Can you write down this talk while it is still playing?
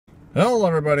Hello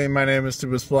everybody, my name is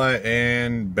Tubasplat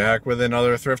and back with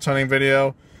another thrift hunting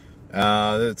video.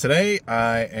 Today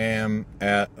I am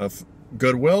at a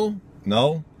Goodwill,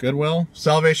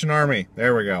 Salvation Army,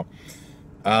 there we go.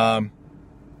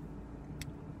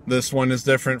 This one is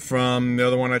different from the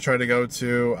other one I tried to go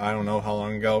to, I don't know how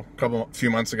long ago, few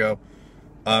months ago,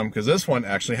 because this one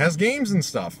actually has games and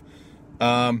stuff.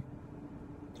 I'm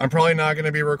probably not going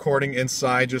to be recording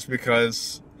inside just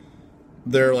because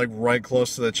they're like right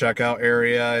close to the checkout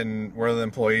area and where the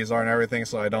employees are and everything,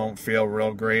 so I don't feel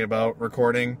real great about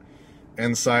recording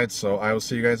inside. So I will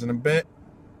see you guys in a bit.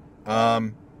 I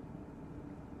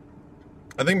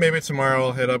think maybe tomorrow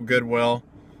I'll hit up Goodwill.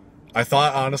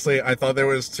 Honestly, I thought there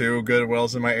was 2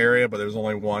 Goodwills in my area, but there's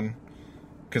only one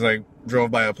because I drove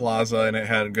by a plaza and it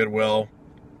had Goodwill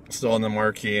still in the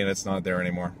marquee and it's not there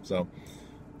anymore. So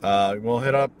we'll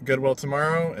hit up Goodwill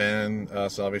tomorrow and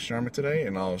Salvation Army today,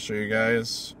 and I'll show you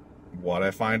guys what I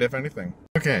find, if anything.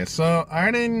 Okay, so I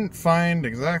didn't find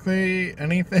exactly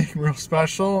anything real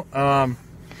special.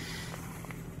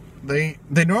 They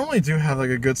normally do have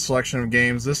like a good selection of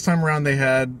games. This time around they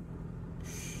had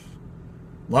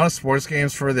a lot of sports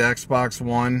games for the Xbox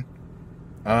One,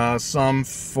 some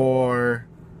for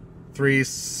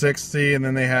 360, and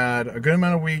then they had a good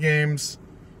amount of Wii games,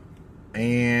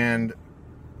 and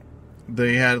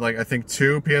they had, like, I think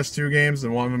 2 PS2 games,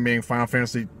 and one of them being Final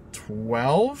Fantasy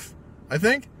 12, I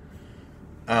think.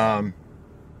 And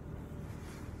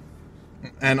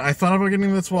I thought about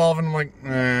getting the 12, and I'm like,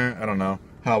 I don't know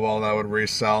how well that would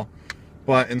resell.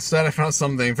 But instead, I found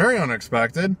something very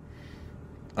unexpected.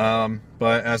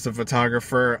 But as a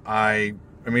photographer, I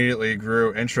immediately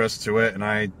grew interest to it, and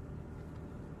I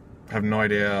have no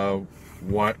idea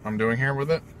what I'm doing here with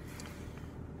it.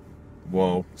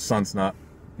 Whoa,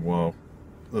 Whoa.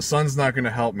 The sun's not going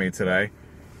to help me today.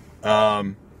 It's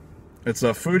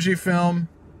a Fujifilm.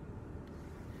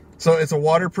 So it's a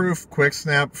waterproof quick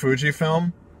snap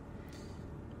Fujifilm.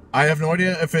 I have no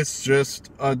idea if it's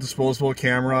just a disposable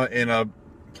camera in a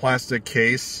plastic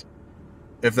case,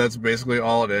 if that's basically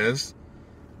all it is.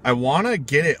 I want to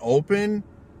get it open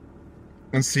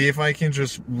and see if I can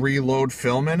just reload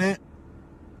film in it,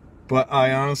 but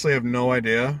I honestly have no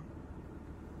idea.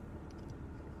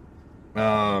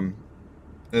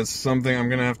 It's something I'm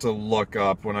gonna have to look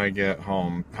up when I get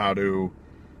home, how to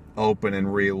open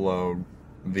and reload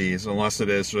these, unless it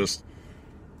is just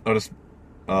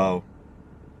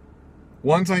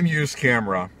one-time use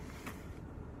camera.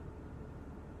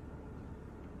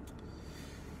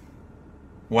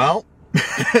 Well,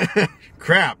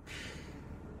 crap.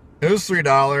 It was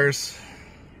 $3.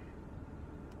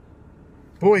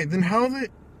 But wait, then how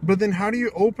do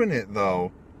you open it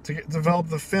though to develop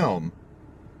the film?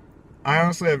 I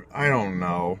don't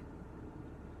know.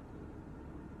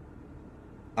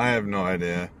 I have no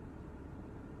idea.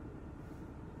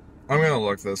 I'm gonna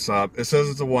look this up. It says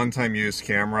it's a one-time use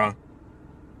camera.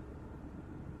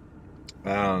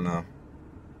 I don't know.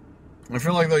 I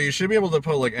feel like, though, you should be able to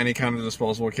put like any kind of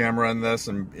disposable camera in this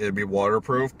and it'd be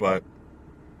waterproof, but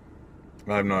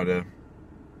I have no idea.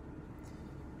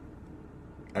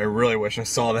 I really wish I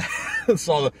saw that.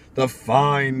 Saw the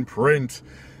fine print.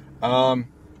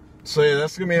 So yeah,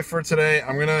 that's gonna be it for today.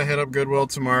 I'm gonna hit up Goodwill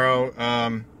tomorrow.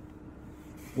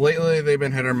 Lately they've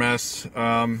been hit or miss.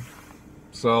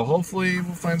 So hopefully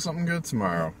we'll find something good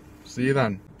tomorrow. See you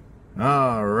then.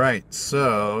 Alright,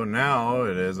 so now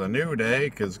it is a new day,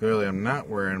 because clearly I'm not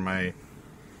wearing my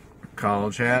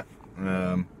college hat.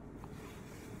 And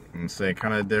say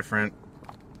kind of different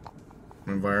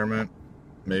environment,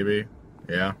 maybe.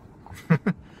 Yeah.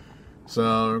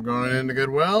 So we're going into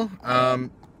Goodwill.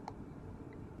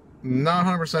 Not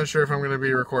 100% sure if I'm going to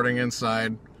be recording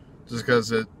inside, just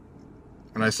because and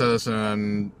I said this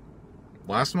in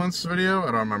last month's video,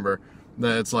 I don't remember,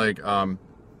 that it's like,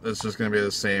 it's just going to be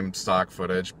the same stock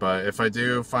footage, but if I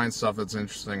do find stuff that's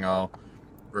interesting, I'll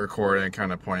record it and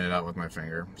kind of point it out with my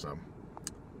finger. So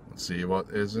let's see what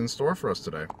is in store for us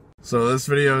today. So this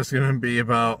video is going to be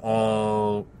about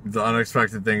all the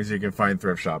unexpected things you can find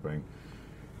thrift shopping.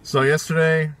 So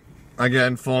yesterday,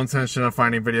 again, full intention of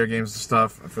finding video games and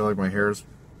stuff. I feel like my hair is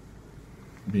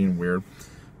being weird.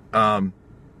 Again,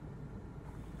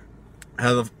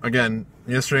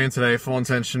 yesterday and today, full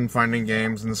intention finding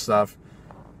games and stuff.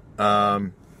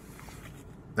 And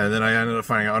then I ended up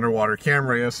finding an underwater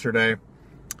camera yesterday.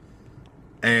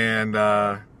 And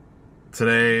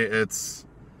today it's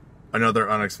another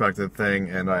unexpected thing,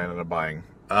 and I ended up buying.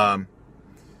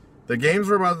 The games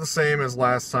were about the same as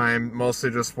last time, mostly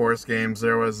just sports games.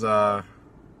 There was the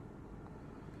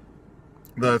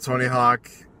Tony Hawk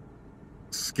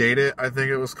Skate It, I think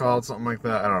it was called, something like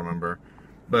that. I don't remember.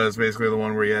 but it's basically the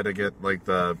one where you had to get like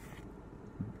the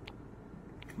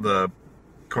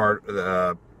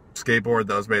skateboard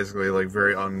that was basically like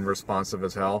very unresponsive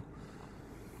as hell.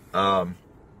 The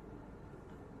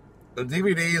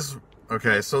DVDs,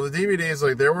 okay, so the DVDs,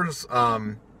 like, there was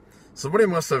somebody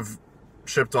must have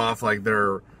shipped off like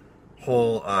their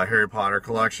whole Harry Potter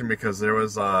collection, because there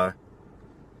was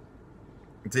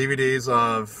DVDs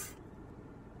of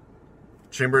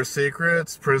Chamber of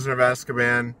Secrets, Prisoner of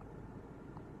Azkaban,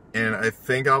 and I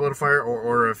think Goblet of Fire or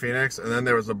Order of Phoenix. And then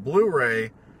there was a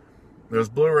Blu-ray. There's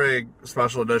Blu-ray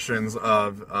special editions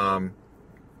of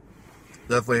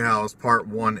Deathly Hallows Part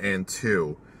 1 and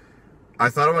 2. I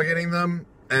thought about getting them,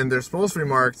 and they're supposed to be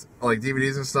marked, like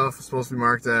DVDs and stuff, supposed to be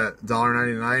marked at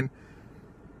 $1.99.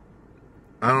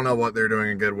 I don't know what they're doing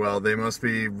in Goodwill. They must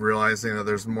be realizing that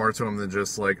there's more to them than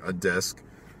just like a disc.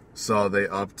 So they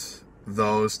upped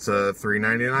those to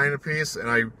 $3.99 a piece, and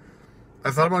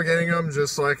I thought about getting them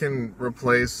just so I can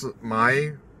replace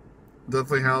my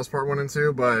Deathly Hallows Part 1 and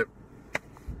 2, but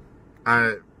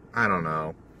I don't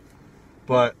know.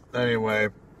 But anyway,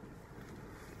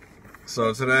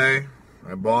 so today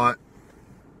I bought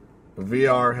a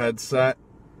VR headset.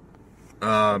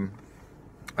 I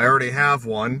already have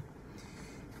one.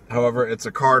 However, it's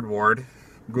a cardboard,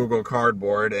 Google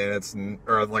Cardboard, and it's,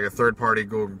 or like a third-party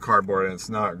Google Cardboard, and it's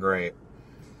not great.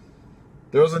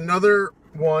 There was another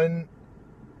one.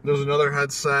 There was another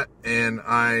headset, and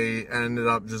I ended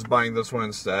up just buying this one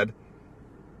instead.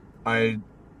 I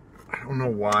don't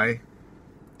know why.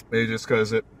 Maybe just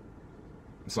because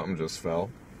something just fell.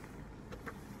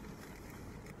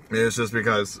 Maybe it's just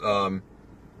because, oh,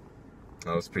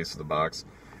 it's a piece of the box.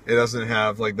 It doesn't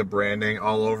have, like, the branding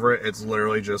all over it. It's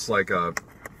literally just, like, a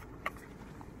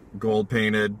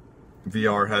gold-painted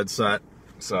VR headset.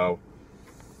 So,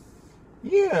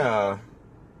 yeah.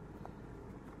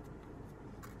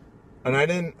 And I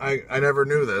never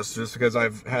knew this, just because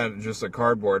I've had just a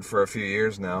cardboard for a few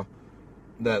years now,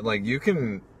 that, like, you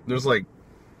can, there's, like,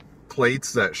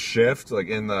 plates that shift, like,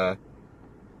 in the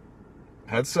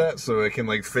headset, so it can,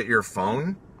 like, fit your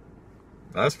phone.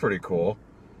 That's pretty cool.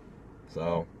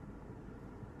 So,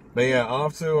 but yeah, I'll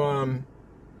have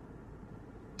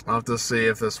to see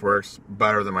if this works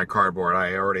better than my cardboard.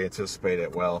 I already anticipate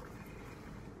it will.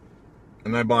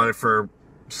 And I bought it for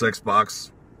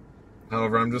 $6.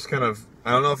 However, I'm just kind of,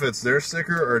 I don't know if it's their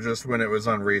sticker or just when it was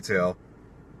on retail.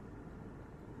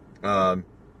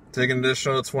 Take an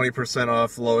additional 20%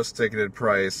 off lowest ticketed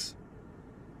price.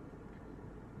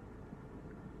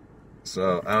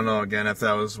 So, I don't know, again, if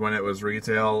that was when it was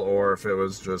retail or if it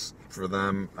was just for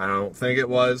them. I don't think it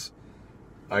was.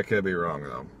 I could be wrong,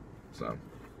 though. So.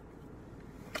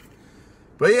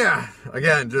 But yeah,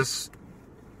 again, just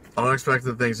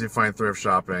unexpected things you find thrift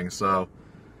shopping. So,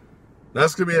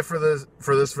 that's going to be it for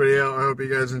this video. I hope you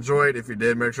guys enjoyed. If you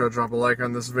did, make sure to drop a like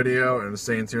on this video and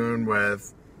stay in tune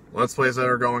with Let's Plays that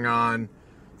are going on,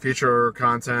 feature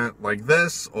content like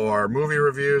this, or movie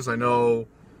reviews. I know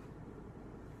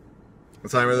the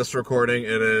time of this recording,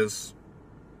 it is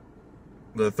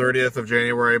the 30th of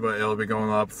January, but it'll be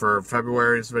going up for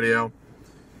February's video,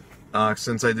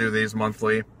 since I do these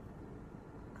monthly.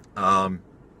 The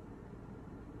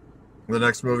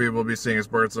next movie we'll be seeing is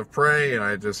Birds of Prey, and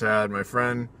I just had my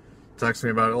friend text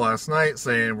me about it last night,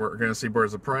 saying we're going to see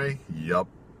Birds of Prey. Yup,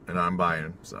 and I'm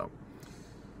buying, so.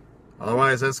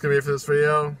 Otherwise, that's going to be it for this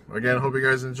video. Again, I hope you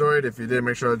guys enjoyed. If you did,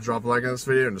 make sure to drop a like on this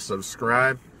video and to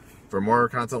subscribe for more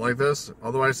content like this.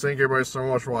 Otherwise, thank you everybody so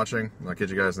much for watching, and I'll catch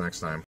you guys next time.